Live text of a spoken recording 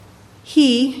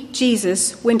He,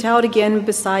 Jesus, went out again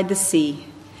beside the sea,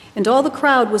 and all the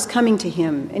crowd was coming to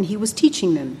him, and he was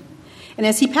teaching them. And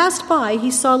as he passed by, he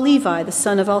saw Levi, the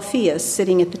son of Alphaeus,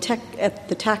 sitting at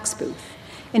the tax booth.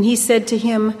 And he said to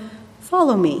him,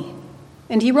 "Follow me."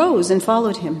 And he rose and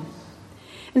followed him.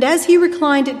 And as he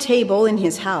reclined at table in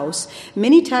his house,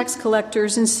 many tax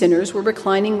collectors and sinners were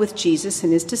reclining with Jesus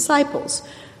and his disciples,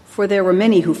 for there were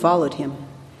many who followed him.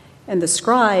 And the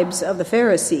scribes of the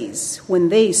Pharisees, when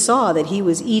they saw that he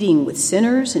was eating with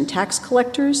sinners and tax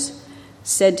collectors,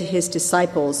 said to his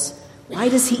disciples, "Why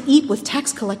does he eat with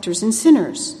tax collectors and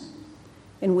sinners?"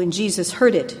 And when Jesus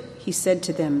heard it, he said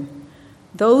to them,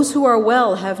 "Those who are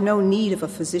well have no need of a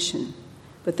physician,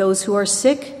 but those who are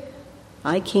sick,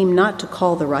 I came not to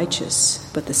call the righteous,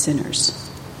 but the sinners."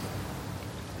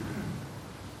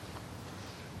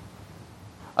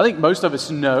 I think most of us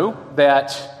know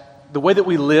that the way that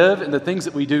we live and the things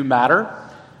that we do matter,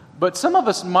 but some of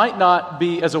us might not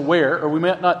be as aware, or we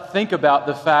might not think about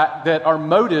the fact that our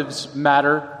motives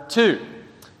matter too.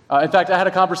 In fact, I had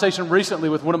a conversation recently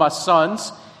with one of my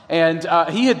sons, and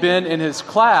he had been in his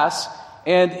class,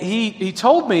 and he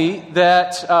told me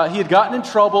that he had gotten in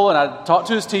trouble, and I talked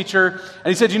to his teacher,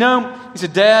 and he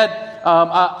said, "Dad,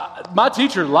 my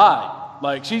teacher lied.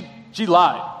 Like, she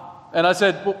lied." And I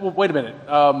said, well, wait a minute.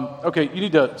 Okay, you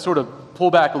need to sort of pull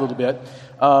back a little bit.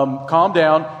 Calm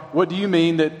down. What do you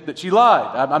mean that she lied?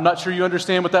 I'm not sure you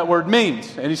understand what that word means.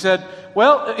 And he said,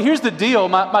 well, here's the deal.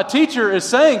 My teacher is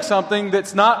saying something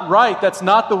that's not right. That's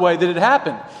not the way that it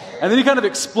happened. And then he kind of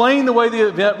explained the way the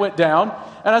event went down.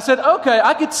 And I said, okay,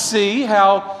 I could see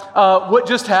how what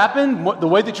just happened, the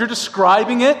way that you're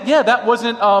describing it, yeah, that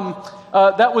wasn't...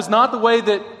 that was not the way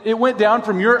that it went down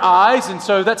from your eyes, and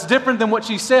so that's different than what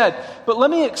she said. But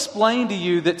let me explain to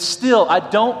you that still, I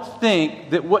don't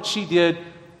think that what she did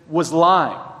was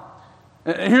lying.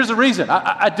 And here's the reason.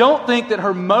 I don't think that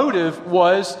her motive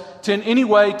was to in any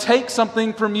way take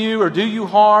something from you or do you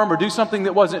harm or do something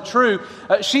that wasn't true.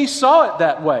 She saw it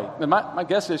that way. And my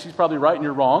guess is she's probably right and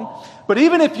you're wrong. But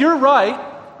even if you're right,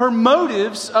 her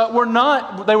motives were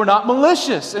not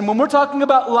malicious. And when we're talking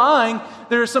about lying,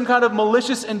 there is some kind of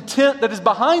malicious intent that is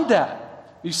behind that.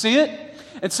 You see it?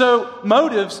 And so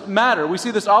motives matter. We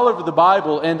see this all over the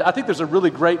Bible, and I think there's a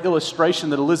really great illustration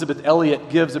that Elizabeth Elliot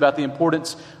gives about the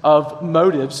importance of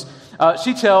motives.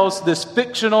 She tells this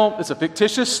it's a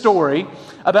fictitious story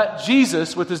about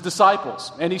Jesus with his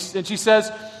disciples. And she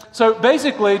says, so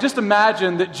basically, just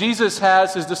imagine that Jesus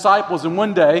has his disciples, and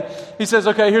one day he says,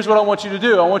 okay, here's what I want you to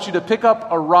do. I want you to pick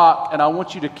up a rock, and I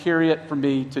want you to carry it for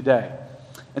me today.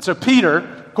 And so Peter,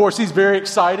 of course, he's very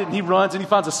excited, and he runs, and he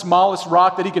finds the smallest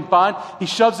rock that he can find. He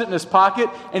shoves it in his pocket,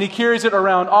 and he carries it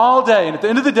around all day. And at the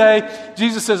end of the day,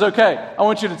 Jesus says, okay, I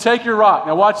want you to take your rock.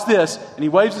 Now watch this. And he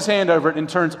waves his hand over it and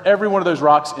turns every one of those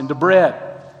rocks into bread.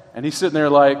 And he's sitting there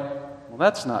like, well,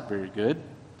 that's not very good.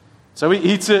 So he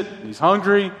eats it, he's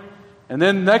hungry, and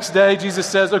then the next day Jesus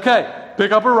says, okay,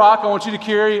 pick up a rock, I want you to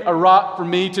carry a rock for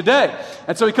me today.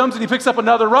 And so he comes and he picks up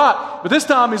another rock, but this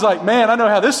time he's like, man, I know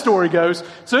how this story goes.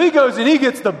 So he goes and he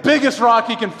gets the biggest rock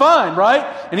he can find, right?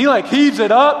 And he like heaves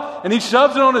it up and he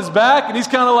shoves it on his back and he's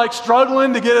kind of like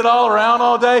struggling to get it all around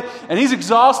all day. And he's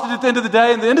exhausted at the end of the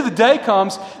day, and the end of the day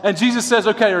comes and Jesus says,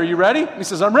 okay, are you ready? He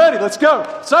says, I'm ready, let's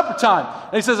go, supper time.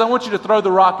 And he says, I want you to throw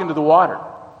the rock into the water.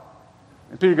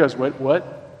 And Peter goes, wait,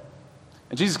 what?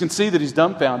 And Jesus can see that he's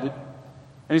dumbfounded.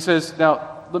 And he says,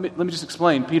 now, let me just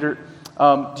explain. Peter,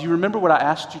 do you remember what I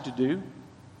asked you to do?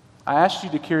 I asked you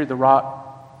to carry the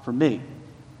rock for me.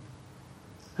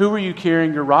 Who were you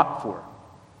carrying your rock for?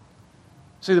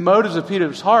 See, the motives of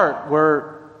Peter's heart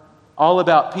were all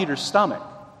about Peter's stomach.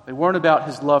 They weren't about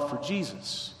his love for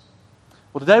Jesus.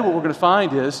 Well, today what we're going to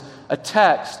find is a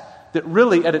text that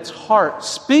really at its heart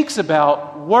speaks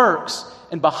about works,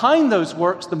 and behind those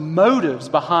works, the motives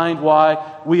behind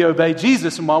why we obey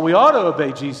Jesus and why we ought to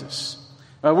obey Jesus.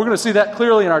 We're going to see that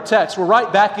clearly in our text. We're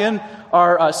right back in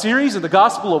our series in the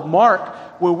Gospel of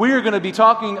Mark, where we're going to be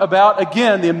talking about,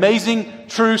 again, the amazing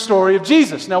true story of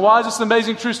Jesus. Now, why is this the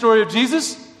amazing true story of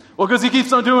Jesus? Well, because he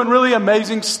keeps on doing really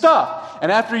amazing stuff.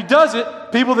 And after he does it,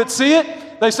 people that see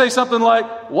it, they say something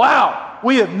like, wow,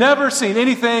 we have never seen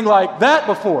anything like that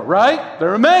before, right?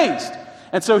 They're amazed.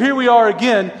 And so here we are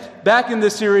again, back in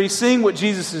this series, seeing what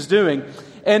Jesus is doing.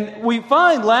 And we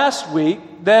find last week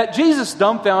that Jesus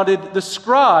dumbfounded the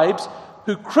scribes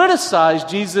who criticized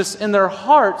Jesus in their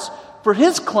hearts for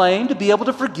his claim to be able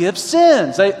to forgive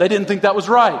sins. They didn't think that was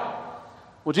right.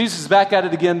 Well, Jesus is back at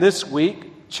it again this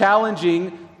week,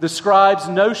 challenging the scribes'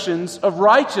 notions of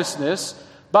righteousness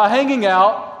by hanging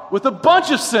out with a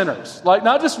bunch of sinners. Like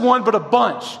not just one, but a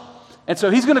bunch. And so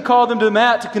he's going to call them to the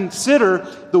mat to consider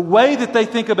the way that they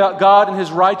think about God and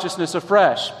his righteousness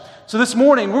afresh. So this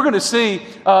morning, we're going to see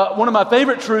one of my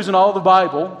favorite truths in all of the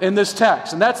Bible in this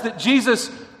text, and that's that Jesus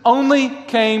only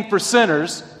came for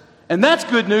sinners, and that's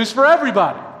good news for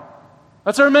everybody.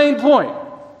 That's our main point.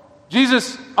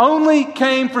 Jesus only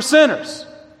came for sinners,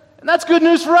 and that's good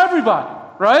news for everybody,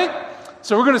 right?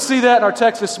 So we're going to see that in our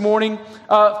text this morning.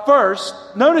 First,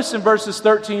 notice in verses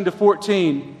 13 to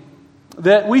 14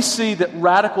 that we see that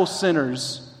radical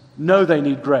sinners know they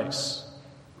need grace.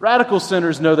 Radical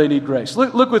sinners know they need grace.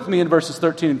 Look with me in verses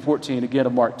 13 and 14 again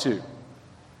of Mark 2.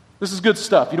 This is good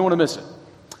stuff. You don't want to miss it.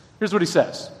 Here's what he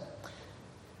says.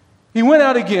 He went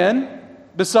out again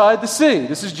beside the sea.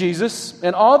 This is Jesus.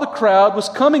 And all the crowd was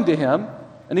coming to him,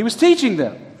 and he was teaching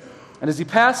them. And as he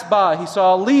passed by, he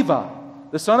saw Levi,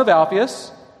 the son of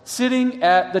Alphaeus, sitting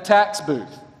at the tax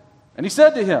booth. And he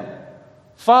said to him,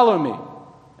 "Follow me."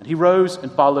 And he rose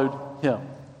and followed him.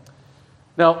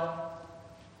 Now,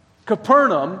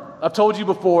 Capernaum, I've told you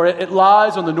before, it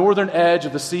lies on the northern edge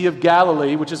of the Sea of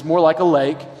Galilee, which is more like a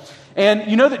lake. And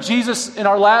you know that Jesus, in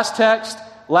our last text,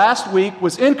 last week,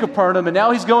 was in Capernaum, and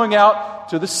now he's going out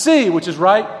to the sea, which is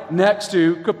right next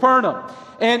to Capernaum.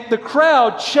 And the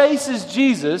crowd chases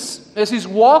Jesus as he's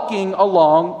walking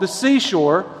along the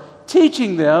seashore,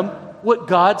 teaching them what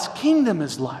God's kingdom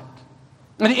is like.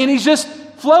 And he's just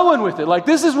flowing with it, like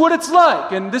this is what it's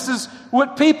like, and this is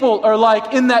what people are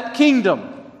like in that kingdom,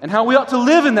 and how we ought to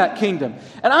live in that kingdom.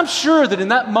 And I'm sure that in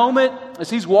that moment, as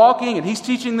he's walking and he's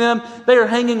teaching them, they are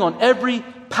hanging on every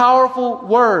powerful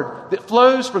word that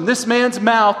flows from this man's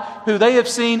mouth, who they have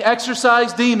seen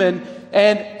exorcise demon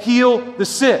and heal the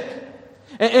sick.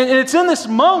 And it's in this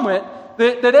moment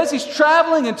that as he's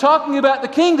traveling and talking about the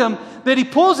kingdom, that he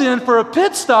pulls in for a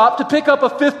pit stop to pick up a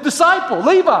fifth disciple,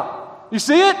 Levi. You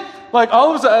see it? Like all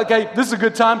of a sudden, okay, this is a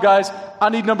good time, guys. I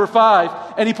need number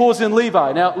 5. And he pulls in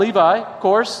Levi. Now, Levi, of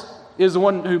course, is the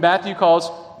one who Matthew calls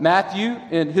Matthew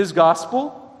in his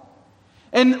gospel.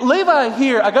 And Levi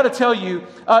here, I got to tell you,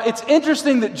 it's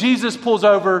interesting that Jesus pulls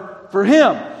over for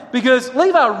him, because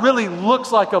Levi really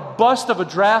looks like a bust of a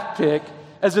draft pick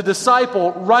as a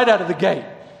disciple right out of the gate.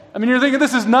 I mean, you're thinking,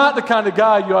 this is not the kind of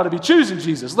guy you ought to be choosing,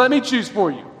 Jesus. Let me choose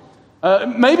for you.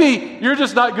 Maybe you're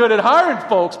just not good at hiring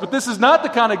folks, but this is not the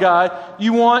kind of guy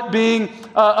you want being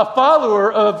a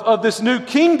follower of this new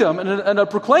kingdom and a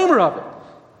proclaimer of it.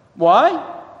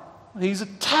 Why? He's a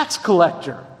tax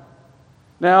collector.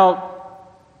 Now,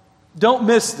 don't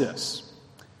miss this.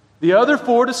 The other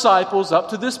 4 disciples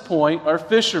up to this point are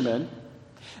fishermen,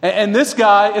 and this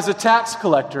guy is a tax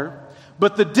collector,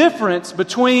 but the difference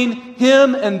between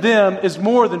him and them is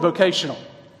more than vocational.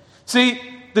 See,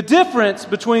 the difference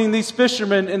between these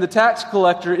fishermen and the tax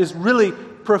collector is really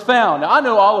profound. Now, I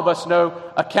know all of us know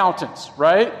accountants,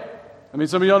 right? I mean,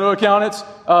 some of y'all know accountants.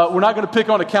 We're not going to pick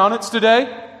on accountants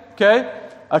today, okay?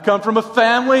 I come from a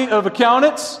family of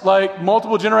accountants, like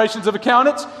multiple generations of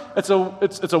accountants. It's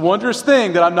a wondrous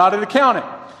thing that I'm not an accountant.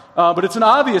 But it's an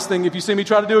obvious thing if you see me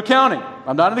try to do accounting.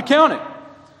 I'm not an accountant.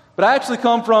 But I actually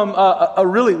come from a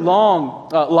really long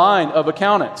line of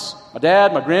accountants. My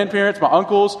dad, my grandparents, my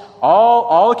uncles,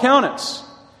 all accountants.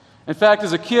 In fact,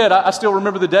 as a kid, I still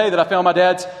remember the day that I found my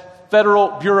dad's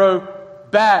Federal Bureau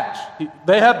badge.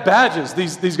 They have badges,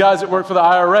 these guys that work for the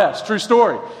IRS. True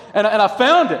story. And I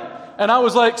found it. And I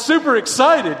was like super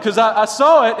excited because I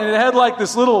saw it and it had like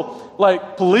this little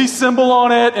like police symbol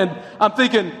on it. And I'm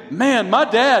thinking, man, my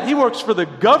dad, he works for the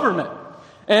government.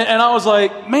 And I was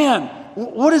like, man,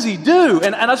 what does he do?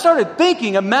 And I started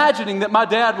thinking, imagining that my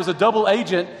dad was a double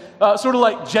agent, sort of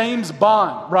like James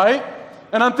Bond, right?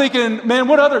 And I'm thinking, man,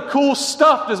 what other cool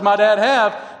stuff does my dad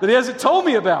have that he hasn't told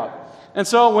me about? And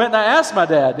so I went and I asked my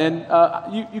dad, and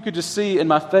you could just see in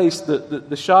my face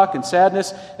the shock and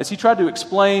sadness as he tried to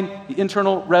explain the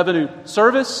Internal Revenue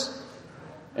Service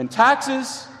and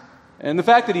taxes and the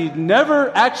fact that he'd never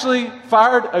actually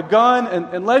fired a gun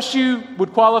unless you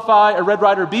would qualify a Red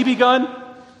Ryder BB gun.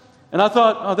 And I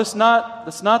thought, oh, that's not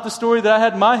the story that I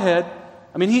had in my head.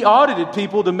 I mean, he audited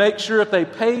people to make sure if they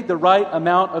paid the right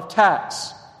amount of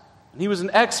tax. And he was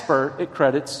an expert at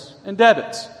credits and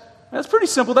debits. That's pretty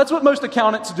simple. That's what most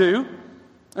accountants do.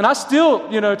 And I still,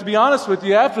 to be honest with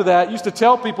you, after that, used to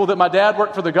tell people that my dad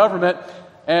worked for the government,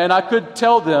 and I could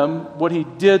tell them what he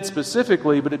did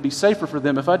specifically, but it'd be safer for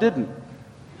them if I didn't.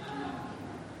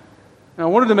 And I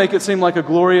wanted to make it seem like a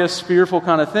glorious, fearful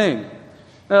kind of thing.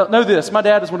 Now, know this. My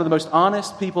dad is one of the most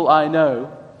honest people I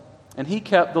know, and he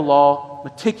kept the law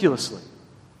meticulously.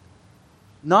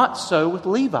 Not so with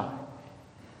Levi.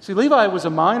 See, Levi was a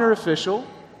minor official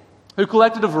who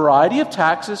collected a variety of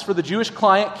taxes for the Jewish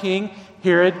client king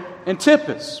Herod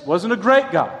Antipas. Wasn't a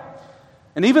great guy.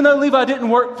 And even though Levi didn't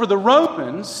work for the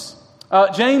Romans,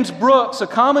 James Brooks, a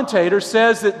commentator,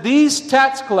 says that these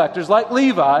tax collectors, like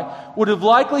Levi, would have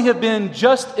likely have been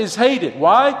just as hated.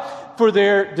 Why? For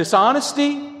their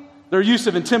dishonesty, their use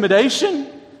of intimidation,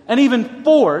 and even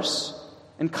force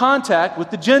in contact with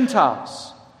the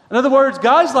Gentiles. In other words,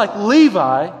 guys like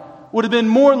Levi would have been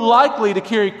more likely to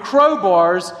carry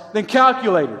crowbars than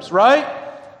calculators, right?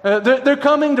 They're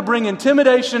coming to bring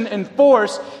intimidation and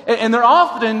force, and they're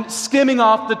often skimming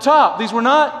off the top. These were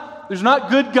not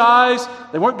good guys.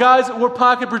 They weren't guys that wore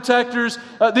pocket protectors.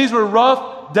 These were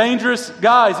rough, dangerous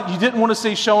guys that you didn't want to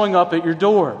see showing up at your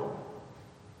door.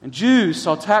 And Jews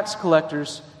saw tax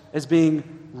collectors as being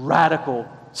radical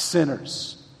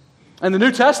sinners. And the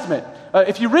New Testament,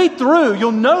 if you read through,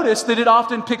 you'll notice that it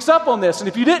often picks up on this. And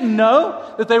if you didn't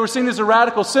know that they were seen as a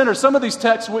radical sinner, some of these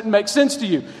texts wouldn't make sense to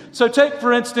you. So take,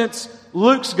 for instance,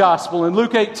 Luke's gospel in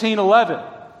Luke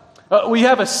 18:11. We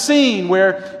have a scene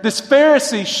where this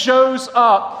Pharisee shows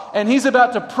up and he's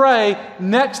about to pray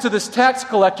next to this tax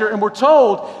collector. And we're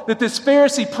told that this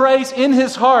Pharisee prays in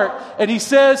his heart and he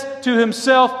says to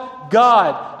himself,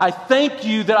 God, I thank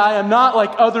you that I am not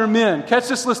like other men. Catch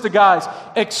this list of guys.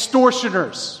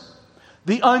 Extortioners,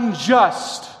 the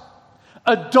unjust,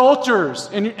 adulterers.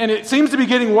 And it seems to be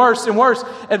getting worse and worse.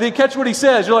 And then catch what he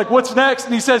says. You're like, what's next?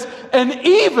 And he says, and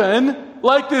even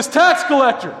like this tax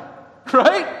collector.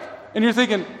 Right? And you're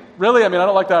thinking, really? I mean, I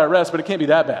don't like the IRS, but it can't be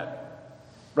that bad.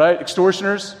 Right?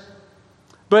 Extortioners.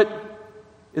 But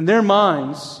in their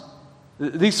minds,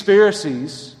 these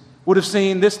Pharisees would have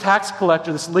seen this tax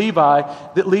collector, this Levi,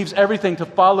 that leaves everything to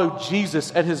follow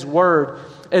Jesus at his word,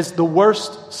 as the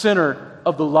worst sinner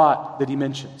of the lot that he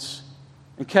mentions.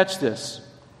 And catch this.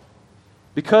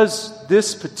 Because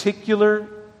this particular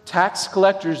tax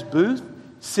collector's booth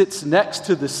sits next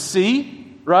to the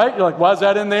sea, right? You're like, why is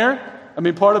that in there? I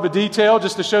mean, part of a detail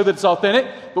just to show that it's authentic.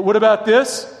 But what about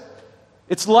this?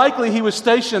 It's likely he was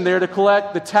stationed there to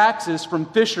collect the taxes from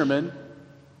fishermen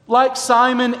like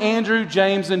Simon, Andrew,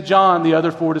 James, and John, the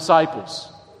other 4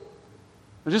 disciples.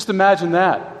 Now just imagine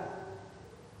that.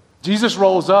 Jesus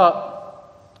rolls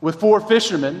up with 4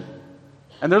 fishermen,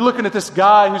 and they're looking at this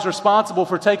guy who's responsible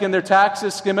for taking their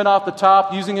taxes, skimming off the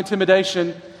top, using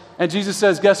intimidation. And Jesus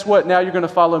says, guess what? Now you're going to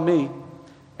follow me.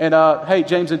 And hey,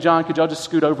 James and John, could y'all just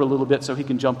scoot over a little bit so he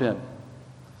can jump in?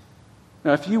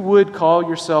 Now, if you would call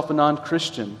yourself a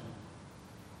non-Christian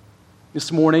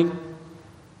this morning,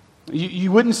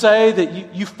 you wouldn't say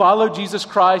that you follow Jesus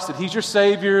Christ, that He's your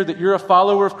Savior, that you're a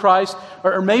follower of Christ,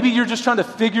 or maybe you're just trying to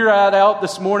figure that out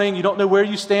this morning. You don't know where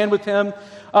you stand with Him.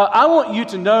 I want you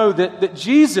to know that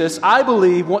Jesus, I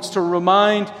believe, wants to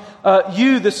remind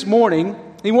you this morning.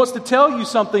 He wants to tell you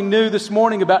something new this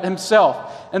morning about Himself.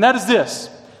 And that is this.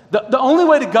 The only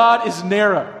way to God is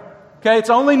narrow. Okay? It's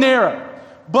only narrow.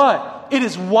 But it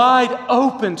is wide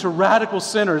open to radical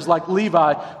sinners like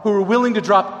Levi who are willing to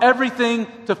drop everything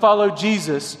to follow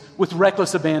Jesus with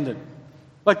reckless abandon.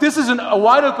 Like this is a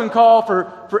wide open call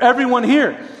for everyone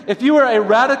here. If you are a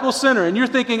radical sinner and you're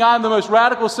thinking, I'm the most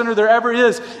radical sinner there ever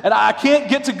is, and I can't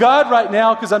get to God right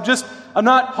now because I'm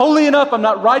not holy enough, I'm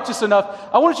not righteous enough,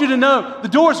 I want you to know the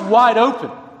door is wide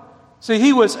open. See,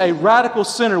 he was a radical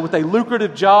sinner with a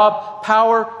lucrative job,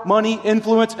 power, money,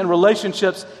 influence, and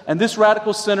relationships. And this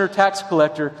radical sinner, tax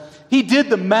collector, he did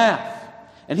the math.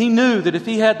 And he knew that if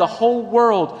he had the whole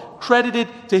world credited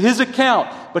to his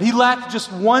account, but he lacked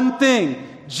just one thing,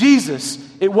 Jesus,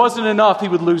 it wasn't enough. He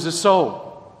would lose his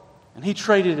soul. And he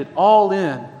traded it all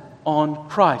in on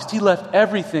Christ. He left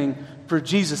everything for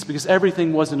Jesus because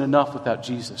everything wasn't enough without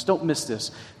Jesus. Don't miss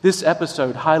this. This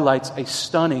episode highlights a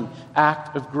stunning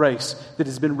act of grace that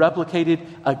has been replicated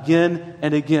again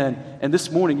and again. And this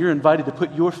morning, you're invited to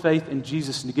put your faith in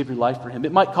Jesus and to give your life for Him.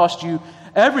 It might cost you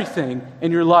everything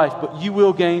in your life, but you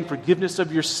will gain forgiveness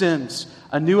of your sins,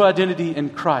 a new identity in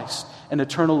Christ, and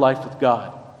eternal life with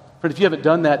God. But if you haven't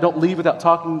done that, don't leave without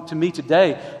talking to me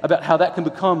today about how that can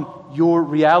become your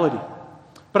reality.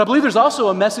 But I believe there's also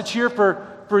a message here for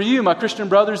you, my Christian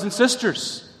brothers and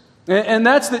sisters. And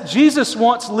that's that Jesus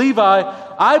wants Levi,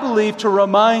 I believe, to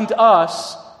remind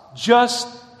us just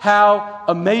how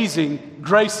amazing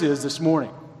grace is this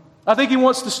morning. I think He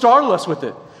wants to startle us with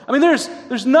it. I mean,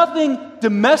 there's nothing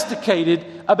domesticated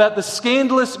about the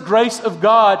scandalous grace of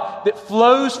God that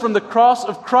flows from the cross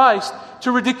of Christ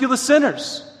to ridiculous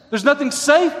sinners. There's nothing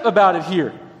safe about it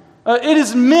here. It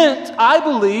is meant, I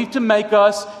believe, to make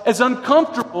us as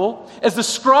uncomfortable as the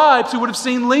scribes who would have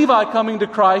seen Levi coming to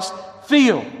Christ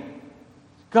feel.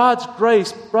 God's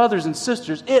grace, brothers and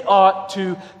sisters, it ought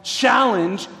to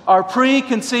challenge our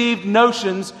preconceived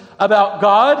notions about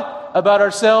God, about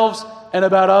ourselves, and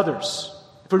about others.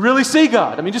 If we really see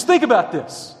God, I mean, just think about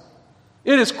this.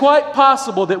 It is quite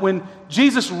possible that when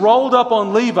Jesus rolled up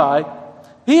on Levi,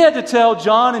 he had to tell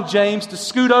John and James to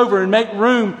scoot over and make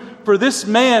room for this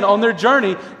man on their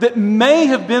journey that may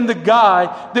have been the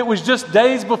guy that was just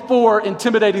days before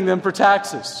intimidating them for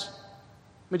taxes.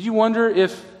 But do you wonder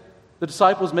if the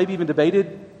disciples maybe even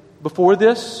debated before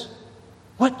this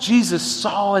what Jesus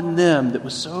saw in them that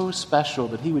was so special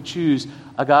that he would choose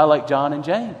a guy like John and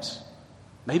James?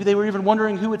 Maybe they were even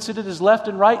wondering who would sit at his left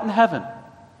and right in heaven.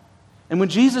 And when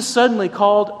Jesus suddenly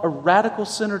called a radical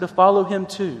sinner to follow him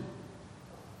too,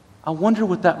 I wonder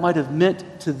what that might have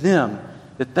meant to them,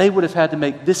 that they would have had to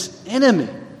make this enemy,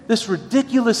 this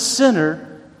ridiculous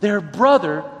sinner, their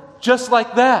brother, just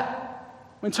like that.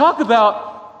 I mean, talk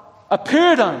about a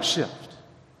paradigm shift.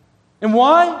 And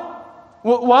why?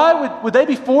 Well, why would they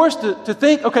be forced to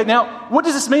think, okay, now, what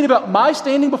does this mean about my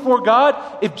standing before God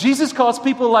if Jesus calls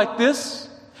people like this?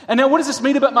 And now what does this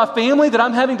mean about my family, that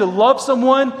I'm having to love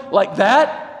someone like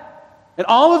that? And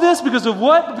all of this because of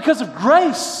what? Because of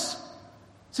grace.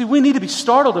 See, we need to be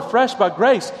startled afresh by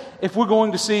grace if we're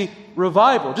going to see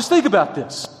revival. Just think about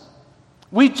this.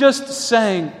 We just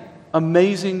sang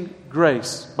Amazing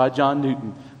Grace by John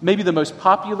Newton, maybe the most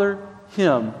popular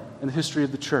hymn in the history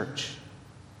of the church.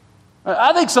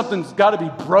 I think something's got to be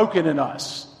broken in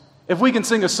us if we can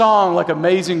sing a song like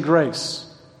Amazing Grace.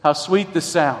 How sweet the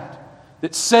sound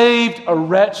that saved a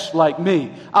wretch like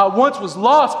me. I once was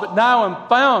lost, but now am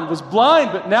found, was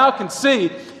blind, but now can see,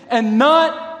 and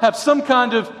not have some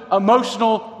kind of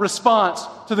emotional response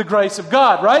to the grace of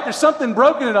God, right? There's something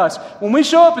broken in us. When we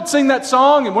show up and sing that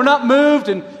song and we're not moved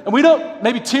and we don't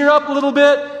maybe tear up a little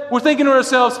bit, we're thinking to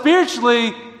ourselves,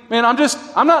 spiritually, man,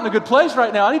 I'm not in a good place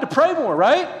right now. I need to pray more,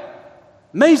 right?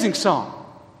 Amazing song.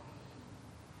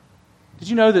 Did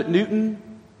you know that Newton,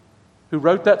 who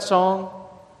wrote that song,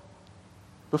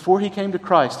 before he came to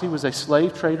Christ, he was a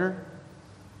slave trader,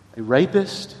 a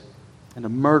rapist, and a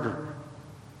murderer.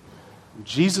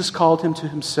 Jesus called him to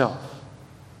himself.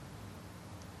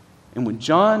 And when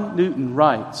John Newton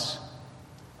writes,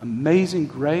 Amazing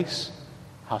Grace,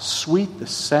 how sweet the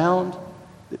sound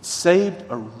that saved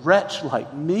a wretch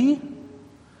like me,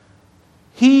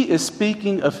 he is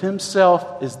speaking of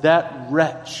himself as that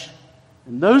wretch.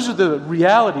 And those are the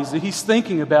realities that he's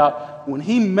thinking about when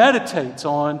he meditates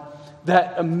on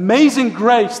that amazing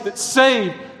grace that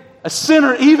saved a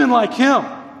sinner even like him.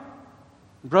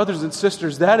 Brothers and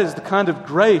sisters, that is the kind of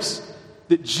grace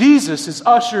that Jesus has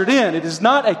ushered in. It is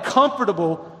not a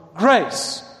comfortable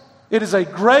grace. It is a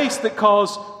grace that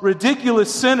calls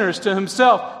ridiculous sinners to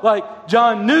himself, like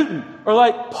John Newton, or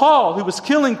like Paul, who was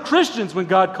killing Christians when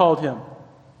God called him.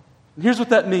 And here's what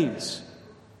that means.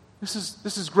 This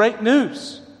is great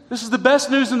news. This is the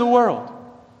best news in the world.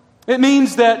 It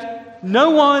means that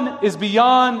no one is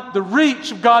beyond the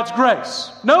reach of God's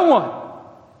grace. No one.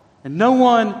 And no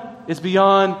one is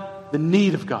beyond the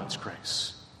need of God's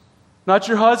grace. Not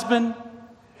your husband,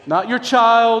 not your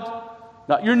child,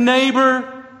 not your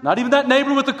neighbor, not even that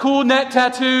neighbor with the cool neck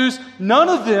tattoos. None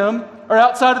of them are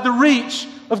outside of the reach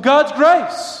of God's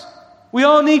grace. We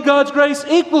all need God's grace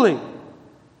equally.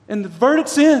 And the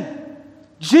verdict's in.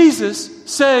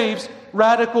 Jesus saves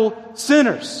radical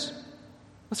sinners.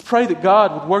 Let's pray that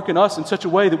God would work in us in such a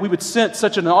way that we would sense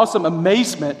such an awesome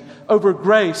amazement over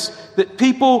grace that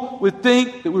people would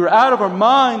think that we were out of our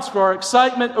minds for our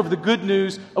excitement over the good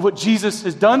news of what Jesus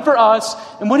has done for us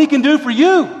and what He can do for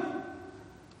you.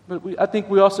 But I think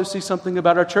we also see something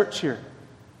about our church here.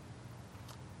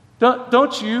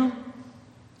 Don't you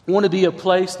want to be a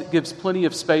place that gives plenty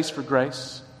of space for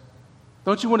grace?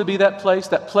 Don't you want to be that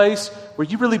place where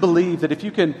you really believe that if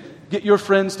you can get your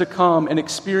friends to come and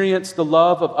experience the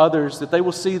love of others, that they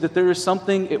will see that there is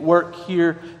something at work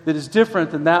here that is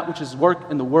different than that which is work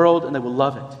in the world, and they will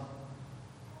love it.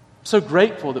 I'm so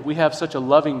grateful that we have such a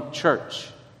loving church.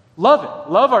 Love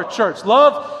it. Love our church.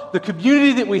 Love the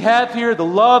community that we have here. I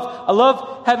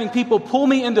love having people pull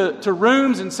me into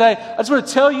rooms and say, I just want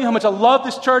to tell you how much I love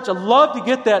this church. I love to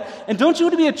get that. And don't you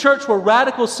want to be a church where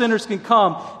radical sinners can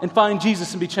come and find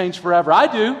Jesus and be changed forever? I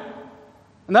do.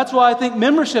 And that's why I think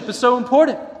membership is so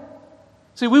important.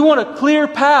 See, we want a clear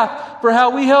path for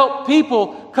how we help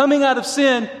people coming out of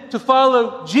sin to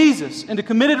follow Jesus and a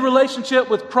committed relationship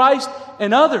with Christ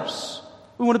and others.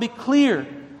 We want to be clear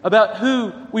about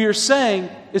who we are saying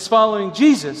is following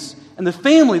Jesus and the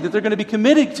family that they're going to be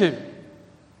committed to.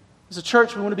 As a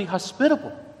church, we want to be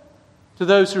hospitable to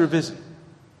those who are visiting.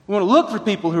 We want to look for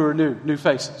people who are new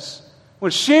faces. We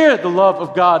want to share the love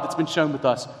of God that's been shown with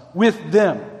us with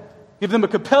them. Give them a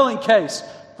compelling case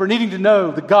for needing to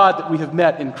know the God that we have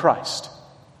met in Christ.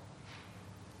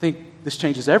 I think this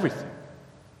changes everything.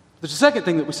 There's a second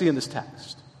thing that we see in this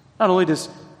text. Not only does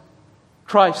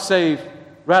Christ save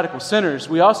radical sinners,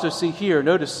 we also see here,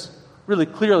 notice really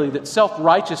clearly, that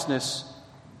self-righteousness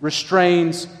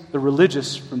restrains the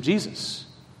religious from Jesus.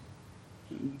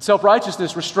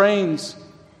 Self-righteousness restrains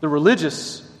the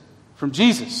religious from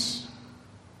Jesus.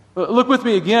 Look with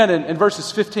me again in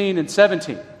verses 15 and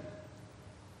 17.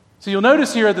 So you'll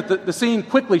notice here that the scene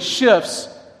quickly shifts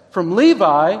from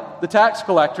Levi, the tax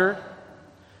collector,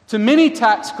 to many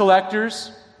tax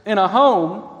collectors in a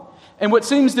home, and what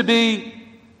seems to be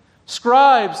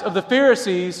scribes of the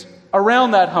Pharisees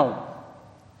around that home.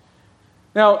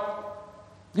 Now,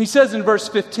 he says in verse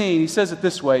 15, he says it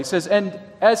this way. He says, "And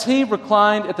as he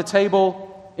reclined at the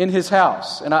table in his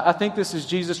house," and I think this is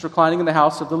Jesus reclining in the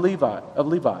house of Levi.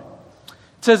 It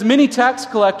says, "Many tax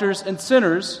collectors and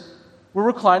sinners were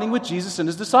reclining with Jesus and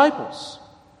his disciples,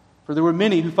 for there were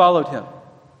many who followed him.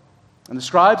 And the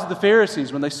scribes of the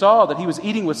Pharisees, when they saw that he was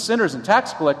eating with sinners and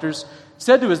tax collectors,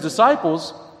 said to his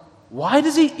disciples, 'Why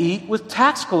does he eat with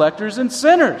tax collectors and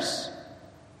sinners?'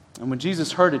 And when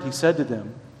Jesus heard it, he said to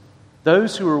them,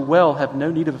 'Those who are well have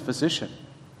no need of a physician,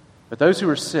 but those who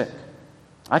are sick.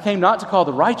 I came not to call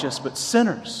the righteous, but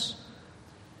sinners.'"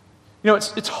 You know,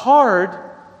 it's hard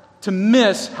to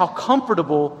miss how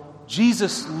comfortable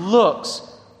Jesus looks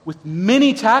with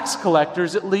many tax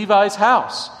collectors at Levi's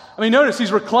house. I mean, notice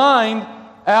he's reclined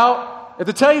out at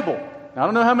the table. Now, I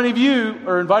don't know how many of you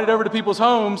are invited over to people's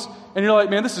homes and you're like,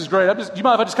 "Man, this is great. Do you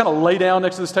mind if I just kind of lay down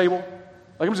next to this table?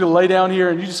 Like, I'm just going to lay down here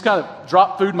and you just kind of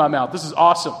drop food in my mouth. This is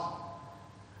awesome."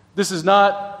 This is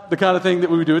not the kind of thing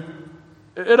that we would do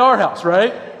at our house,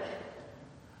 right?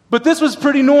 But this was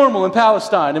pretty normal in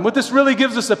Palestine. And what this really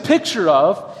gives us a picture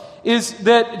of is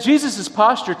that Jesus'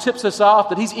 posture tips us off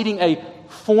that he's eating a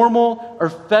formal or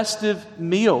festive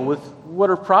meal with what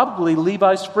are probably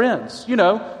Levi's friends. You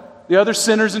know, the other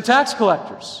sinners and tax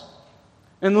collectors.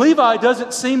 And Levi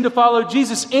doesn't seem to follow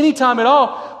Jesus any time at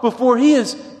all before he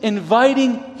is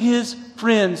inviting his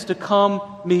friends to come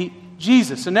meet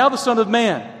Jesus. And now the Son of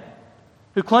Man,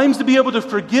 who claims to be able to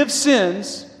forgive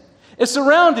sins, is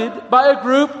surrounded by a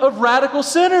group of radical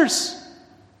sinners.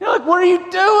 You're like, "What are you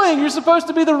doing? You're supposed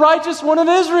to be the righteous one of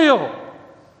Israel."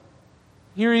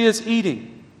 Here he is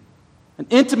eating an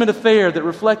intimate affair that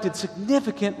reflected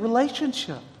significant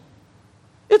relationship.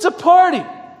 It's a party.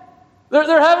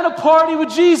 They're having a party with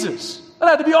Jesus. That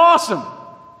had to be awesome.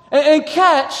 And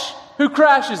catch who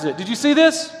crashes it. Did you see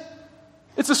this?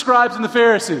 It's the scribes and the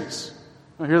Pharisees.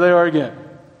 Well, here they are again.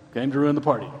 Came to ruin the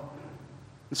party.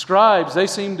 The scribes, they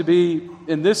seem to be,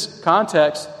 in this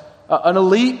context, an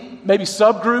elite, maybe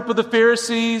subgroup of the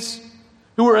Pharisees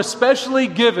who were especially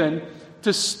given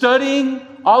to studying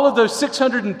all of those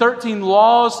 613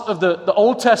 laws of the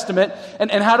Old Testament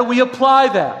and how do we apply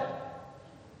that.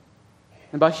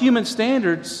 And by human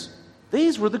standards,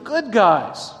 these were the good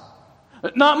guys.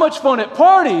 Not much fun at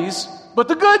parties, but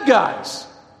the good guys.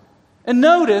 And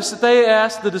notice that they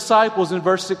asked the disciples in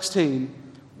verse 16,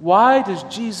 "Why does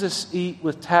Jesus eat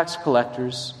with tax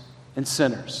collectors and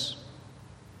sinners?"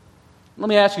 Let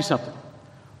me ask you something.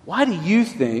 Why do you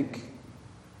think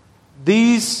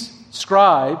these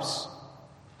scribes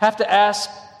have to ask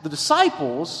the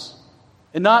disciples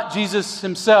and not Jesus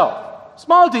himself?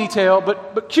 Small detail,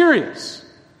 but curious.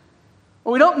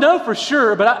 Well, we don't know for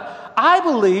sure, but I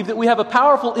believe that we have a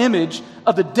powerful image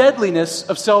of the deadliness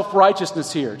of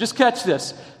self-righteousness here. Just catch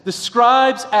this. The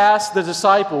scribes asked the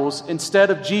disciples instead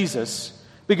of Jesus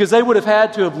because they would have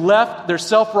had to have left their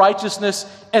self-righteousness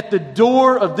at the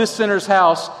door of this sinner's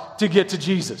house to get to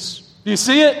Jesus. Do you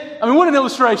see it? I mean, what an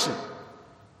illustration.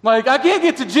 Like, I can't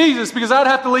get to Jesus because I'd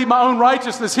have to leave my own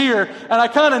righteousness here, and I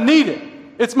kind of need it.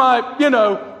 It's my,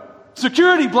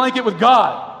 security blanket with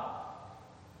God.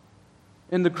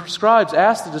 And the scribes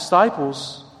asked the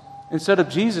disciples instead of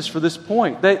Jesus for this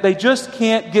point. They just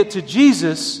can't get to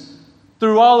Jesus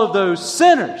through all of those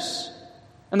sinners.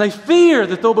 And they fear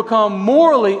that they'll become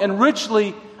morally and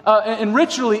ritually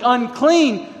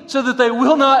unclean so that they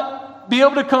will not be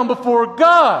able to come before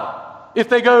God if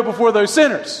they go before those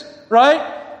sinners. Right?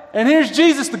 And here's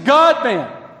Jesus, the God-man.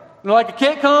 They're like, "I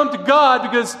can't come to God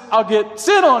because I'll get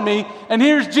sin on me." And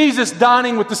here's Jesus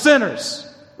dining with the sinners.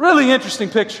 Really interesting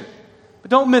picture.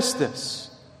 But don't miss this.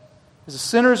 As the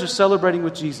sinners are celebrating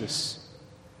with Jesus,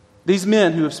 these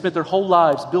men who have spent their whole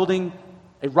lives building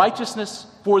a righteousness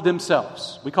for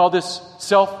themselves, we call this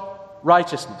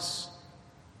self-righteousness,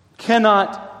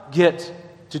 cannot get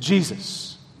to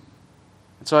Jesus.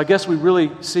 And so I guess we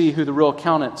really see who the real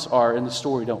accountants are in the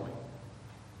story, don't we?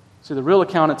 So the real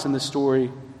accountants in this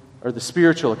story are the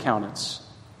spiritual accountants,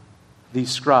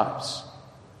 these scribes.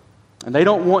 And they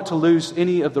don't want to lose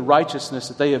any of the righteousness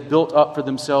that they have built up for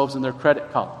themselves in their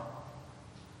credit column.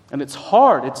 And it's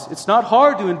hard. It's not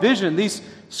hard to envision these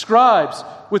scribes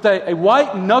with a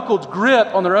white-knuckled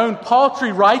grip on their own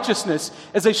paltry righteousness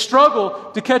as they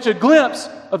struggle to catch a glimpse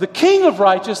of the King of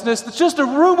righteousness that's just a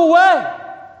room away.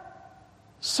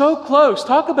 So close.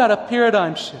 Talk about a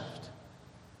paradigm shift.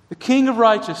 The King of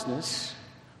righteousness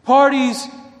parties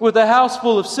with a house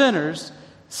full of sinners,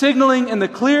 signaling in the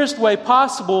clearest way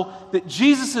possible that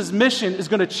Jesus' mission is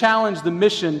going to challenge the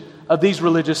mission of these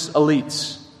religious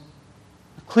elites.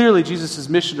 Clearly, Jesus'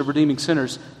 mission of redeeming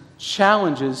sinners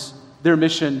challenges their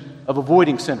mission of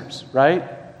avoiding sinners, right?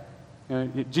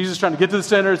 Jesus is trying to get to the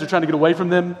sinners, they're trying to get away from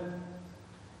them.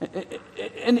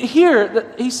 And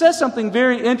here, he says something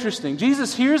very interesting.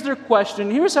 Jesus hears their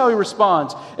question. Here's how he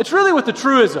responds. It's really with the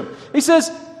truism. He says,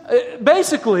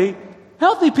 basically,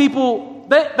 healthy people,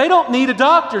 they don't need a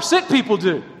doctor. Sick people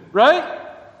do, right?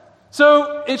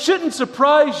 So it shouldn't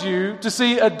surprise you to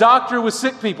see a doctor with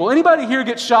sick people. Anybody here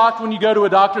get shocked when you go to a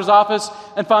doctor's office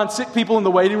and find sick people in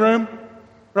the waiting room?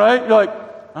 Right? You're like,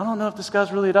 I don't know if this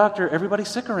guy's really a doctor. Everybody's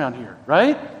sick around here,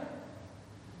 right?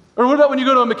 Or what about when you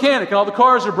go to a mechanic and all the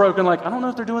cars are broken? Like, I don't know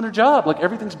if they're doing their job. Like,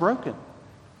 everything's broken.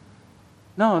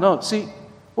 No. See,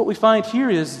 what we find here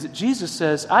is that Jesus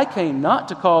says, I came not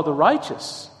to call the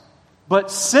righteous,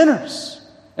 but sinners.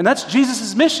 And that's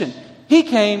Jesus' mission. He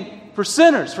came for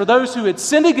sinners, for those who had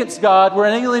sinned against God, were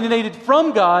alienated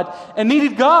from God, and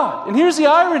needed God. And here's the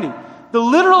irony. The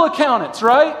literal accountants,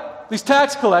 right? These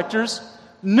tax collectors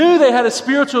knew they had a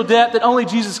spiritual debt that only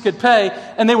Jesus could pay,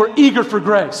 and they were eager for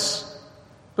grace.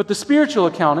 But the spiritual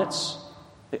accountants,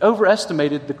 they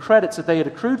overestimated the credits that they had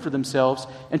accrued for themselves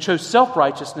and chose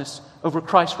self-righteousness over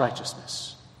Christ's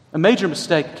righteousness. A major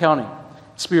mistake accounting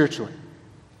spiritually.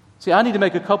 See, I need to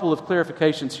make a couple of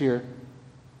clarifications here,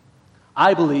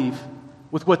 I believe,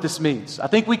 with what this means. I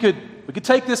think we could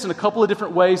take this in a couple of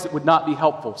different ways that would not be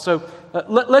helpful. So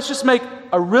let's just make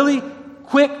a really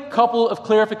quick couple of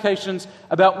clarifications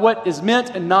about what is meant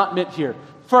and not meant here.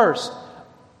 First,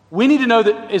 we need to know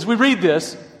that as we read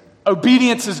this,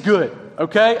 obedience is good,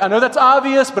 okay? I know that's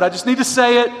obvious, but I just need to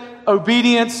say it.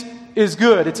 Obedience is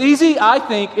good. It's easy, I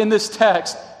think, in this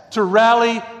text to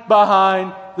rally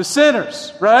behind the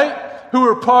sinners, right? Who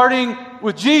are parting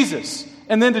with Jesus.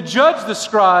 And then to judge the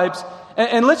scribes.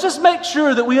 And let's just make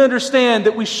sure that we understand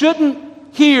that we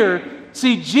shouldn't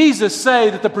see Jesus say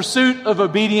that the pursuit of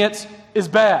obedience is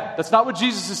bad. That's not what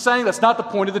Jesus is saying. That's not the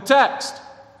point of the text.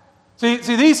 See,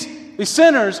 these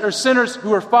sinners are sinners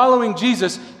who are following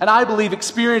Jesus and I believe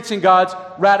experiencing God's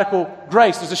radical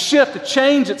grace. There's a shift, a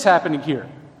change that's happening here.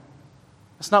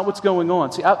 That's not what's going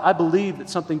on. See, I believe that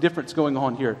something different is going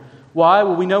on here. Why?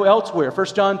 Well, we know elsewhere. 1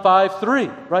 John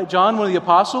 5:3, right? John, one of the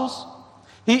apostles,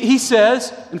 he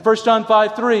says in 1 John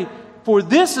 5:3, for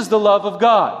this is the love of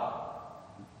God,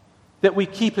 that we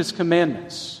keep His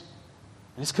commandments.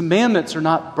 And His commandments are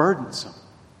not burdensome.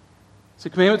 So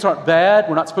commandments aren't bad.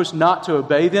 We're not supposed not to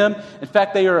obey them. In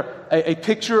fact, they are a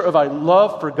picture of our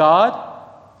love for God.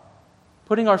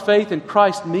 Putting our faith in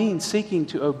Christ means seeking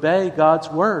to obey God's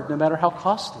word, no matter how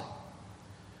costly.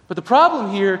 But the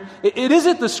problem here, it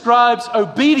isn't the scribe's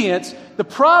obedience. The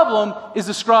problem is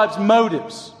the scribe's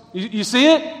motives. You see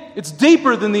it? It's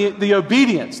deeper than the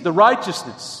obedience, the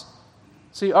righteousness.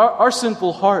 See, our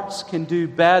sinful hearts can do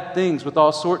bad things with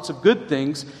all sorts of good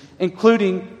things,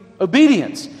 including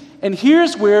obedience. And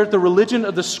here's where the religion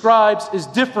of the scribes is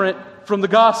different from the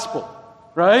gospel,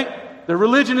 right? Their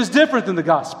religion is different than the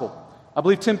gospel. I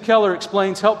believe Tim Keller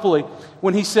explains helpfully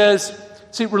when he says,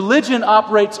 see, religion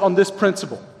operates on this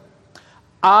principle.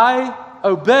 I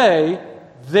obey,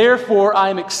 therefore I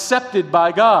am accepted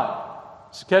by God.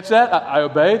 So catch that? I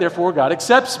obey, therefore God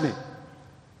accepts me.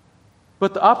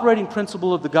 But the operating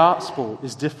principle of the gospel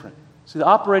is different. See, the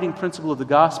operating principle of the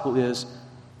gospel is,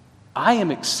 I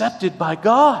am accepted by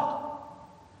God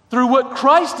through what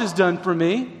Christ has done for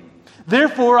me,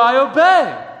 therefore I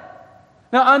obey.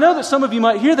 Now, I know that some of you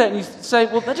might hear that and you say,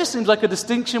 well, that just seems like a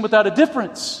distinction without a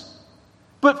difference.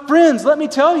 But friends, let me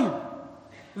tell you,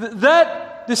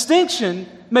 that distinction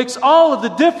makes all of the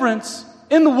difference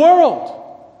in the world.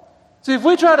 See, if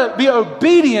we try to be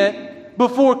obedient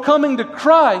before coming to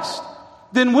Christ,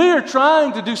 then we are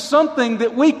trying to do something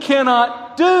that we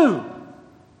cannot do.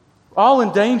 We're all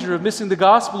in danger of missing the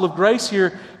gospel of grace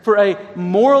here for a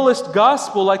moralist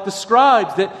gospel like the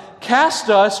scribes that cast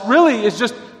us really as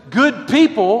just good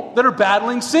people that are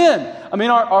battling sin. I mean,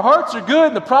 our hearts are good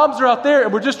and the problems are out there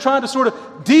and we're just trying to sort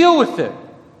of deal with it.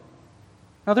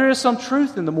 Now, there is some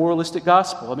truth in the moralistic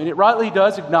gospel. I mean, it rightly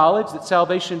does acknowledge that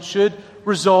salvation should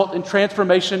result in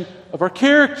transformation of our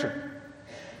character.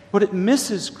 But it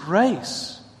misses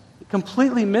grace. It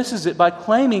completely misses it by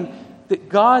claiming that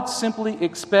God simply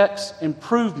expects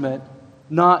improvement,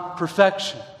 not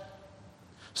perfection.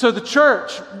 So the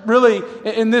church really,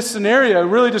 in this scenario,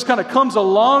 really just kind of comes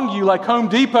along you like Home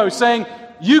Depot saying,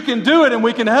 you can do it and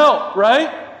we can help,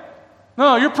 right?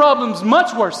 No, your problem's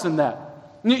much worse than that.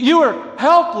 You are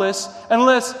helpless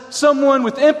unless someone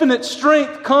with infinite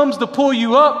strength comes to pull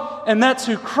you up, and that's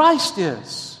who Christ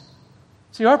is.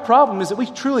 See, our problem is that we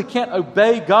truly can't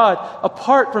obey God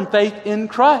apart from faith in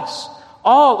Christ.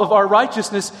 All of our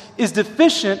righteousness is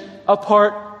deficient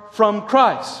apart from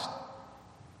Christ.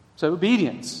 So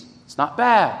obedience, it's not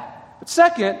bad. But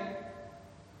second,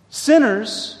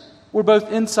 sinners were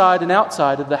both inside and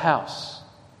outside of the house.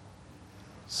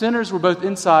 Sinners were both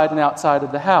inside and outside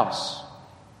of the house.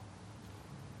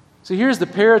 So here's the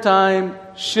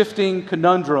paradigm-shifting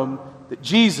conundrum that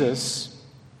Jesus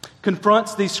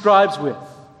confronts these scribes with.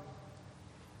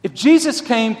 If Jesus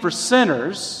came for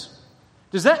sinners,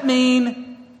 does that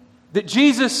mean that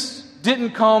Jesus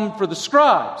didn't come for the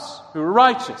scribes who were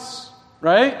righteous,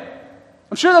 right?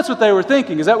 I'm sure that's what they were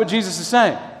thinking. Is that what Jesus is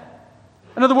saying?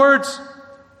 In other words,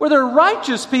 were there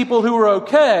righteous people who were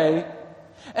okay,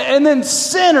 and then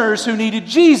sinners who needed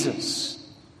Jesus?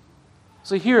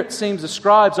 So here it seems the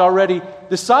scribes already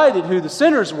decided who the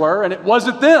sinners were, and it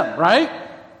wasn't them, right?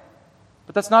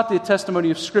 But that's not the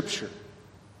testimony of Scripture.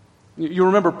 You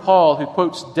remember Paul, who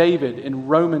quotes David in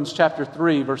Romans chapter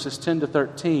 3, verses 10 to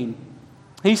 13.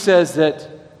 He says that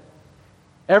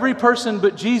every person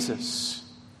but Jesus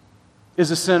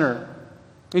is a sinner.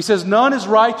 He says, none is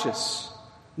righteous,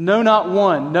 no, not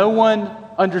one. No one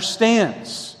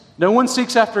understands. No one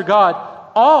seeks after God.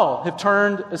 All have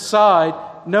turned aside.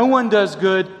 No one does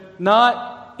good,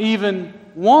 not even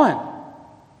one.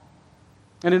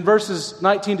 And in verses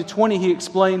 19 to 20, he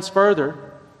explains further.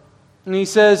 And he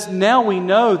says, now we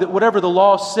know that whatever the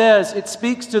law says, it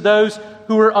speaks to those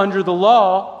who are under the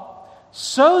law,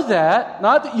 so that,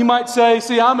 not that you might say,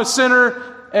 see, I'm a sinner,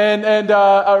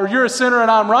 or you're a sinner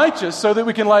and I'm righteous, so that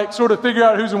we can sort of figure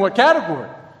out who's in what category.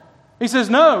 He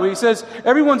says, no. He says,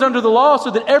 everyone's under the law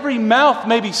so that every mouth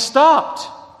may be stopped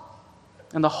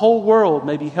and the whole world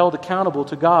may be held accountable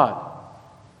to God.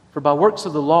 For by works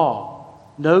of the law,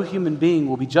 no human being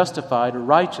will be justified or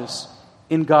righteous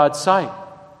in God's sight,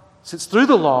 since through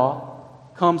the law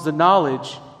comes the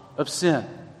knowledge of sin.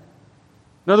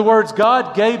 In other words,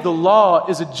 God gave the law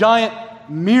as a giant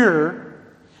mirror,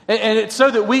 and it's so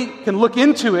that we can look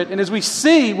into it, and as we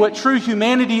see what true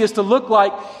humanity is to look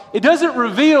like, it doesn't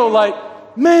reveal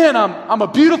man, I'm a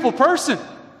beautiful person.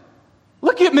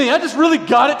 Look at me, I just really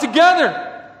got it together.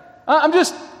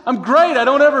 I'm great. I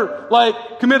don't ever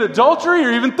commit adultery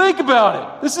or even think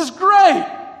about it. This is great.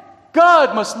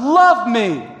 God must love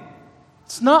me.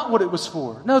 It's not what it was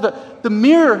for. No, the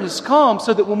mirror has come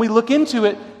so that when we look into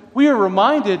it, we are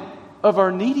reminded of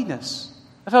our neediness,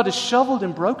 of how disheveled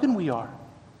and broken we are,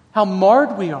 how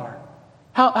marred we are,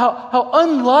 how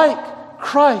unlike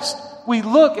Christ we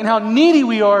look, and how needy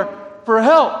we are for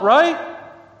help, right?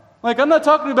 I'm not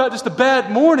talking about just a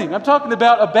bad morning. I'm talking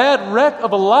about a bad wreck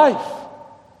of a life.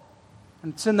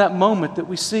 And it's in that moment that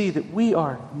we see that we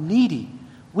are needy.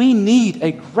 We need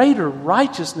a greater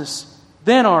righteousness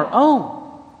than our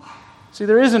own. See,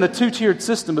 there isn't a two-tiered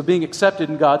system of being accepted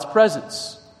in God's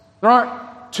presence. There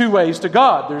aren't two ways to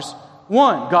God. There's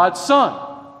one, God's Son.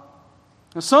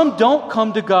 Now, some don't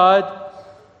come to God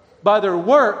by their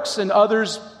works and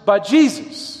others by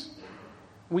Jesus.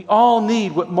 We all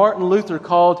need what Martin Luther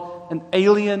called an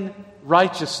alien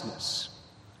righteousness.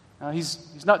 Now,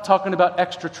 he's not talking about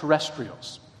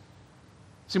extraterrestrials.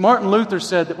 See, Martin Luther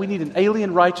said that we need an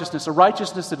alien righteousness, a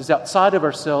righteousness that is outside of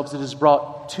ourselves, that is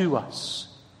brought to us,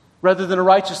 rather than a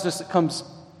righteousness that comes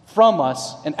from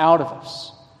us and out of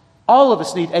us. All of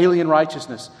us need alien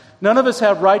righteousness. None of us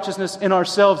have righteousness in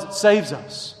ourselves that saves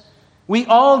us. We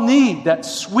all need that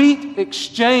sweet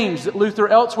exchange that Luther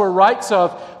elsewhere writes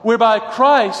of, whereby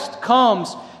Christ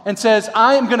comes and says,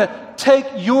 I am going to take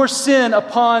your sin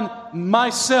upon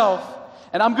myself,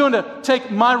 and I'm going to take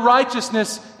my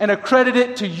righteousness and accredit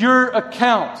it to your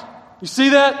account. You see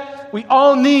that? We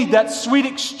all need that sweet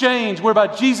exchange whereby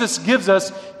Jesus gives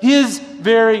us His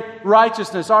very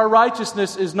righteousness. Our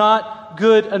righteousness is not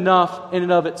good enough in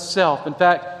and of itself. In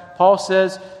fact, Paul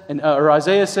says, or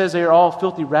Isaiah says, they are all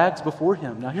filthy rags before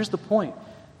Him. Now here's the point.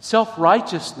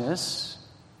 Self-righteousness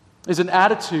is an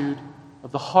attitude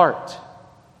of the heart.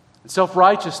 And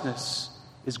self-righteousness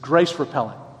is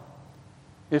grace-repellent.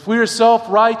 If we are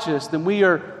self-righteous, then we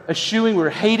are eschewing, we're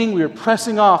hating, we are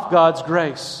pressing off God's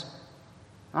grace.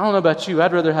 I don't know about you,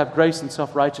 I'd rather have grace than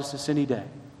self-righteousness any day.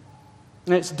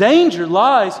 And its danger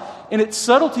lies in its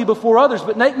subtlety before others.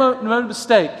 But make no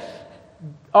mistake,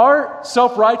 our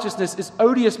self-righteousness is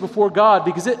odious before God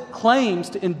because it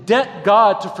claims to indebt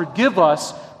God to forgive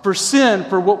us for sin,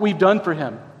 for what we've done for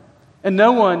Him. And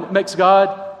no one makes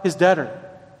God His debtor.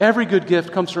 Every good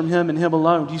gift comes from Him and Him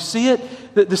alone. Do you see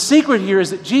it? The secret here is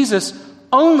that Jesus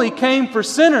only came for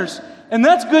sinners. And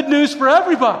that's good news for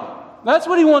everybody. That's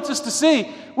what He wants us to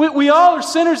see. We all are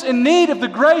sinners in need of the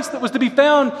grace that was to be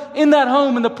found in that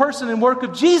home in the person and work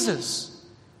of Jesus.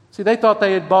 See, they thought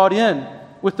they had bought in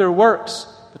with their works,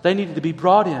 but they needed to be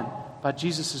brought in by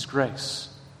Jesus' grace.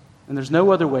 And there's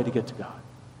no other way to get to God.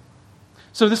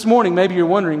 So this morning, maybe you're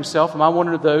wondering yourself, am I one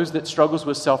of those that struggles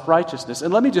with self-righteousness?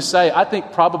 And let me just say, I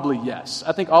think probably yes.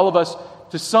 I think all of us,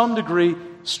 to some degree,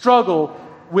 struggle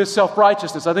with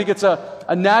self-righteousness. I think it's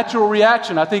a natural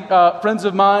reaction. I think friends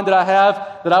of mine that I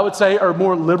have that I would say are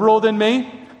more liberal than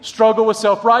me struggle with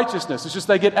self-righteousness. It's just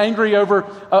they get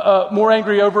more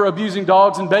angry over abusing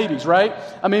dogs and babies, right?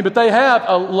 But they have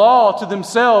a law to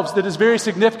themselves that is very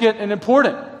significant and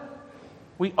important.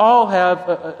 We all have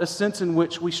a sense in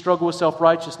which we struggle with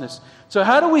self-righteousness. So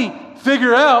how do we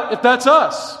figure out if that's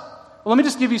us? Well, let me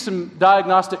just give you some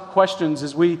diagnostic questions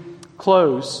as we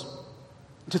close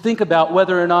to think about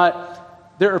whether or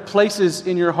not there are places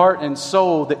in your heart and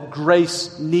soul that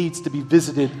grace needs to be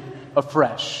visited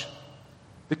afresh.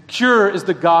 The cure is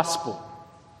the gospel.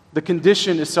 The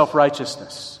condition is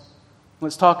self-righteousness.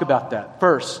 Let's talk about that.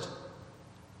 First,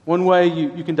 one way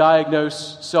you can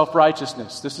diagnose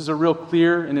self-righteousness. This is a real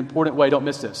clear and important way. Don't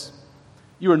miss this.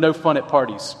 You are no fun at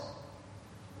parties.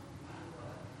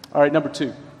 All right, number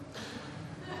 2.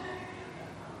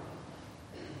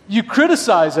 You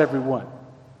criticize everyone.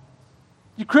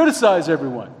 You criticize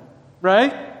everyone,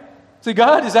 right? See,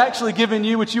 God has actually given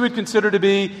you what you would consider to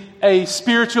be a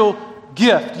spiritual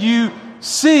gift. You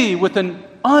see with an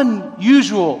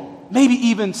unusual, maybe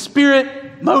even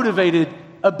spirit-motivated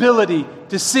ability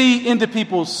to see into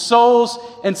people's souls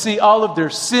and see all of their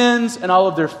sins and all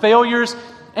of their failures.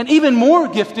 And even more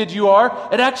gifted you are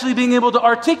at actually being able to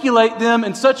articulate them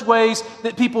in such ways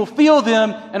that people feel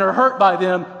them and are hurt by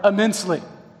them immensely.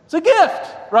 It's a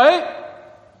gift, right?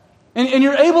 And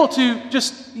you're able to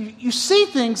you see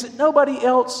things that nobody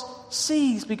else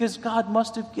sees because God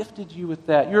must have gifted you with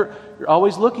that. You're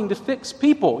always looking to fix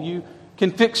people. You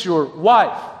can fix your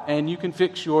wife, and you can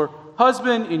fix your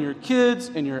husband, and your kids,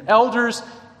 and your elders,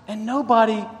 and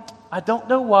nobody, I don't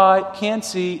know why, can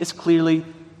see as clearly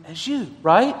as you,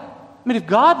 right? If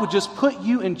God would just put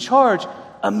you in charge,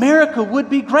 America would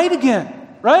be great again,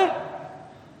 right?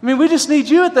 We just need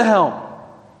you at the helm.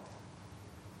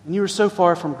 And you are so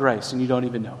far from grace, and you don't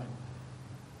even know it.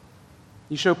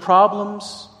 You show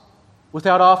problems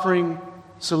without offering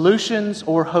solutions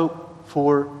or hope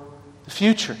for the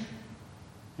future.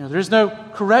 There's no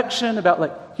correction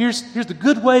about here's the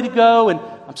good way to go, and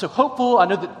I'm so hopeful, I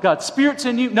know that God's Spirit's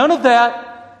in you. None of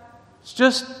that. It's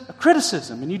just a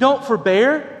criticism. And you don't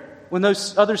forbear when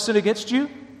those others sin against you.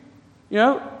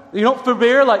 You don't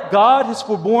forbear like God has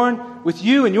forborne with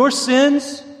you and your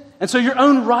sins. And so your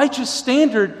own righteous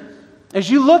standard, as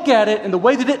you look at it and the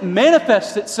way that it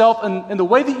manifests itself and the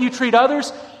way that you treat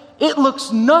others, it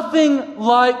looks nothing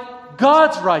like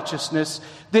God's righteousness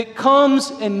that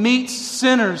comes and meets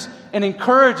sinners and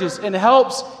encourages and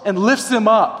helps and lifts them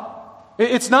up.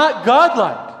 It's not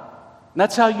godlike. And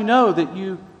that's how you know that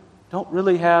you don't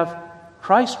really have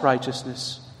Christ's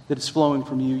righteousness that is flowing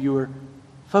from you. You are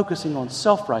focusing on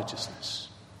self-righteousness.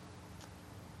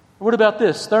 What about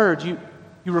this? Third, you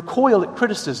recoil at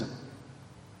criticism.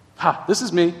 This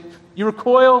is me. You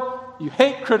recoil, you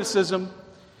hate criticism,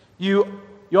 you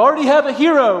already have a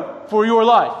hero for your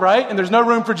life, right? And there's no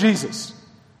room for Jesus.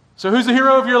 So who's the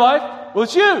hero of your life? Well,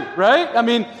 it's you, right?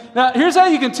 Now here's how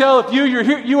you can tell if you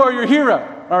are your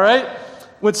hero, all right?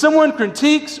 When someone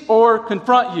critiques or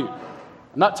confront you.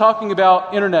 I'm not talking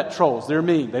about internet trolls. They're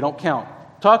mean. They don't count.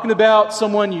 I'm talking about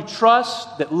someone you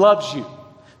trust that loves you.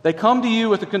 They come to you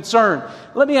with a concern.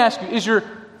 Let me ask you, is your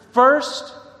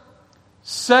first,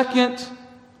 second,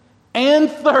 and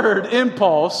third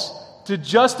impulse to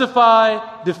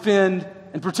justify, defend,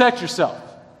 and protect yourself,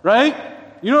 right?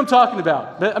 You know what I'm talking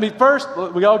about. First,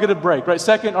 we all get a break, right?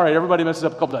 Second, all right, everybody messes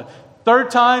up a couple times. Third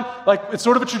time, it's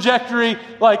sort of a trajectory,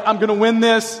 I'm going to win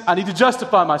this. I need to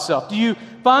justify myself. Do you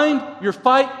find your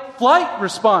fight-flight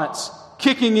response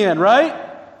kicking in, right?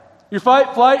 Your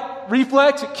fight-flight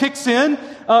reflex, it kicks in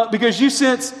because you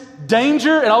sense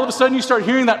danger, and all of a sudden you start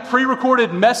hearing that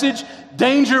pre-recorded message,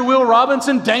 danger, Will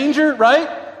Robinson, danger,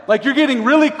 right? Like you're getting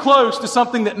really close to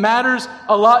something that matters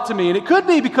a lot to me. And it could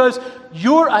be because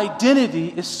your identity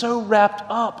is so wrapped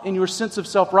up in your sense of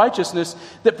self-righteousness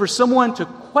that for someone to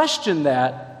question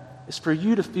that is for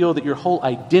you to feel that your whole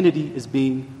identity is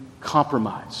being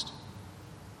compromised.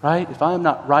 Right? If I am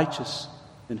not righteous,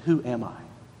 then who am I?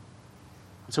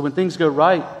 And so when things go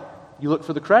right, you look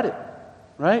for the credit.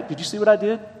 Right? Did you see what I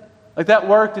did? Like that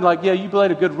worked, and like, yeah, you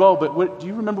played a good role, but do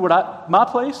you remember my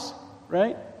place?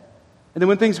 Right? And then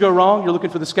when things go wrong, you're looking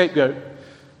for the scapegoat.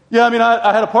 Yeah, I mean,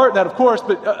 I had a part in that, of course,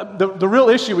 but the real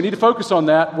issue we need to focus on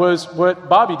that was what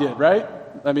Bobby did, right?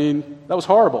 I mean, that was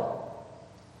horrible.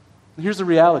 And here's the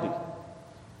reality.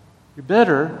 You're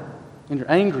bitter, and you're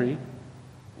angry,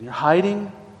 and you're hiding,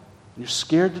 and you're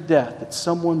scared to death that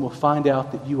someone will find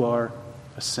out that you are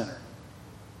a sinner.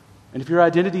 And if your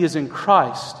identity is in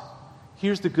Christ,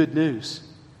 here's the good news.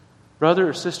 Brother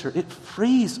or sister, it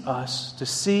frees us to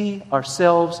see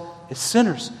ourselves as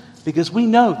sinners because we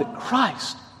know that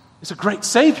Christ is a great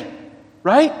Savior,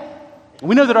 right? And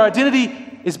we know that our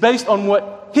identity is based on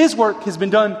what His work has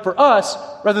been done for us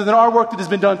rather than our work that has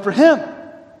been done for Him.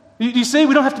 You see,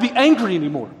 we don't have to be angry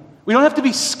anymore. We don't have to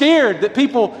be scared that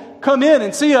people come in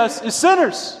and see us as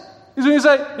sinners. Because we can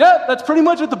say, yeah, that's pretty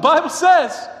much what the Bible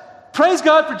says. Praise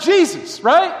God for Jesus,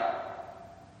 right?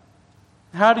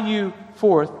 How do you,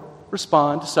 fourth,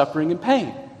 respond to suffering and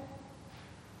pain?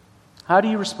 How do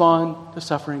you respond to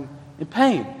suffering and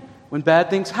pain when bad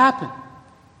things happen?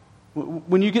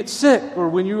 When you get sick, or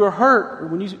when you are hurt, or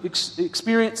when you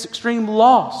experience extreme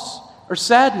loss or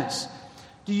sadness?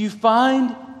 Do you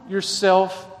find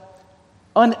yourself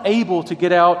unable to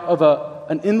get out of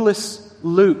an endless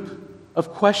loop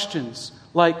of questions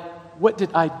like, what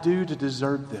did I do to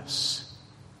deserve this?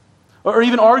 Or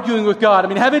even arguing with God. I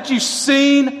mean, haven't you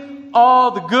seen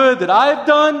all the good that I've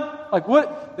done? Like,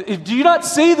 what? Do you not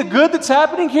see the good that's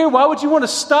happening here? Why would you want to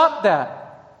stop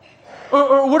that?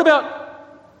 Or what about,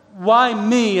 why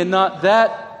me and not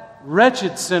that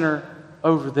wretched sinner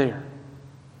over there?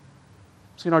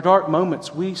 See, in our dark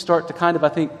moments, we start to kind of, I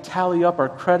think, tally up our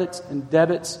credits and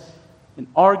debits and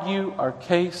argue our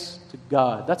case to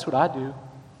God. That's what I do.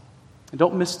 And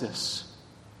don't miss this.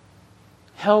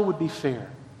 Hell would be fair,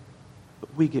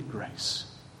 but we get grace.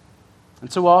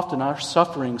 And so often our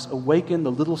sufferings awaken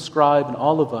the little scribe in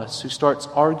all of us who starts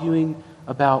arguing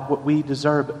about what we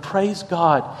deserve. But praise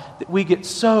God that we get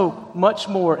so much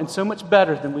more and so much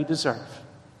better than we deserve.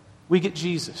 We get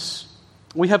Jesus.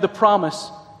 We have the promise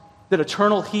that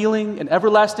eternal healing and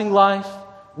everlasting life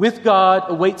with God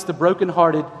awaits the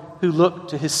brokenhearted who look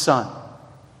to His Son.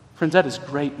 Friends, that is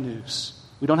great news.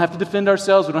 We don't have to defend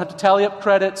ourselves. We don't have to tally up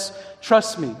credits.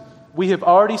 Trust me, we have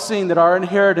already seen that our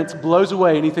inheritance blows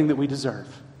away anything that we deserve.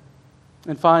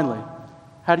 And finally,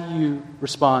 how do you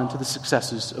respond to the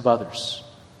successes of others?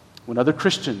 When other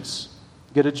Christians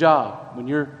get a job, when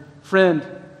your friend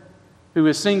who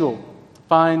is single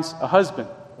finds a husband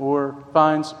or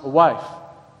finds a wife,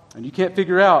 and you can't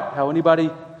figure out how anybody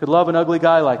could love an ugly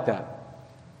guy like that,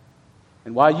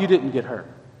 and why you didn't get hurt,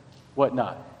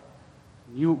 whatnot.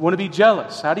 You want to be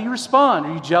jealous. How do you respond?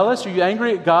 Are you jealous? Are you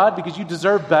angry at God because you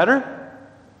deserve better?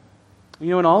 You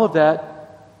know, in all of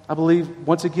that, I believe,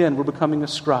 once again, we're becoming a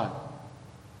scribe.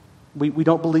 We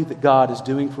don't believe that God is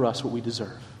doing for us what we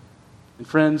deserve. And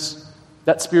friends,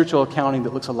 that's spiritual accounting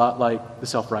that looks a lot like the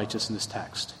self-righteous in this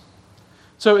text.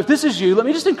 So if this is you, let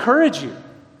me just encourage you.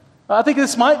 I think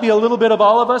this might be a little bit of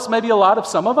all of us, maybe a lot of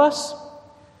some of us.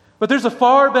 But there's a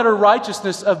far better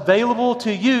righteousness available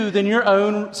to you than your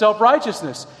own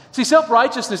self-righteousness. See,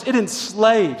 self-righteousness, it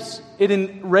enslaves, it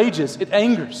enrages, it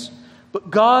angers.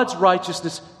 But God's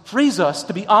righteousness frees us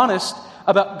to be honest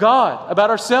about God,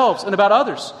 about ourselves, and about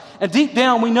others. And deep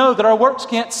down, we know that our works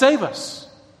can't save us.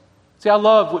 See, I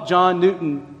love what John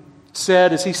Newton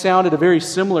said as he sounded a very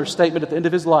similar statement at the end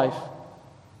of his life,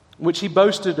 in which he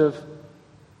boasted of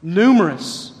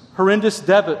numerous horrendous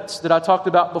debits that I talked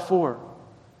about before,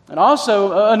 and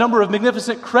also a number of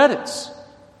magnificent credits.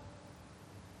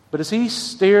 But as he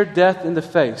stared death in the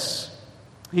face,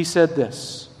 he said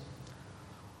this: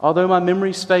 although my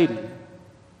memory's fading,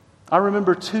 I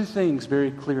remember two things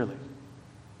very clearly.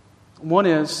 One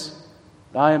is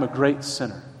that I am a great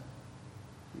sinner.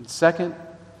 And second,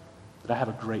 that I have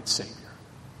a great Savior.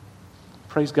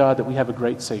 Praise God that we have a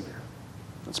great Savior.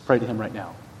 Let's pray to Him right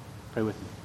now. Pray with me.